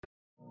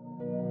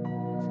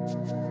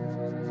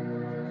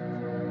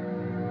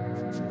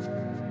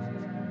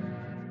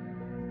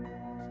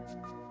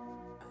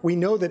We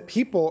know that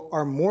people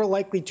are more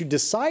likely to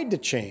decide to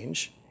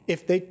change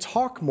if they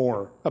talk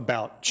more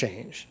about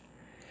change.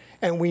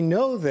 And we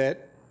know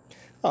that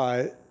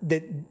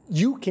that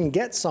you can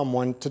get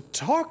someone to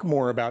talk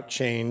more about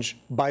change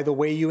by the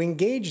way you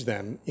engage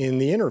them in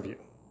the interview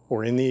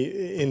or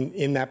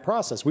in that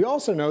process. We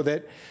also know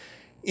that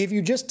if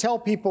you just tell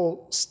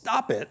people,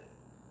 stop it,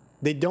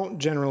 they don't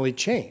generally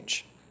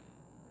change.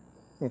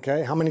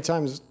 Okay? How many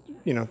times,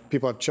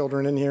 people have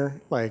children in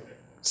here, like,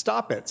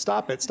 stop it,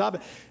 stop it, stop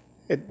it.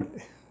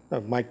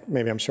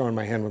 Maybe I'm showing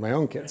my hand with my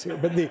own kids here,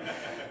 but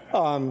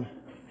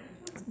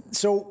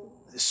so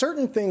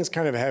certain things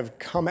kind of have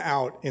come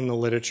out in the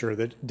literature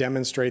that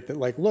demonstrate that,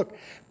 like, look,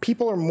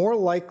 people are more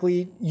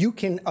likely, you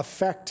can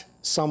affect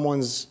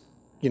someone's,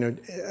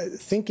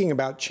 thinking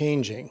about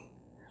changing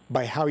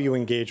by how you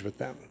engage with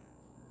them.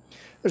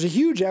 There's a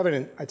huge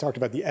I talked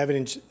about the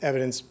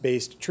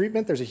evidence-based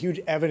treatment. There's a huge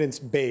evidence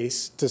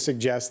base to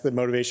suggest that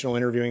motivational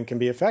interviewing can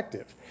be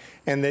effective.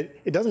 And that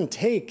it doesn't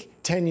take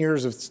 10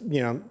 years of,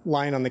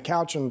 lying on the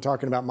couch and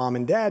talking about mom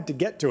and dad to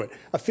get to it.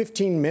 A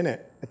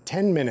 15-minute, a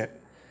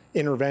 10-minute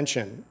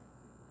intervention,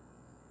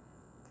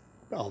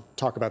 I'll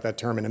talk about that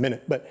term in a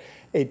minute, but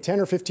a 10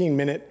 or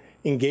 15-minute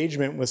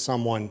engagement with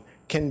someone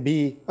can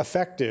be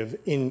effective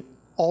in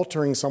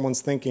altering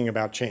someone's thinking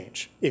about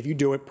change if you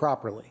do it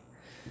properly.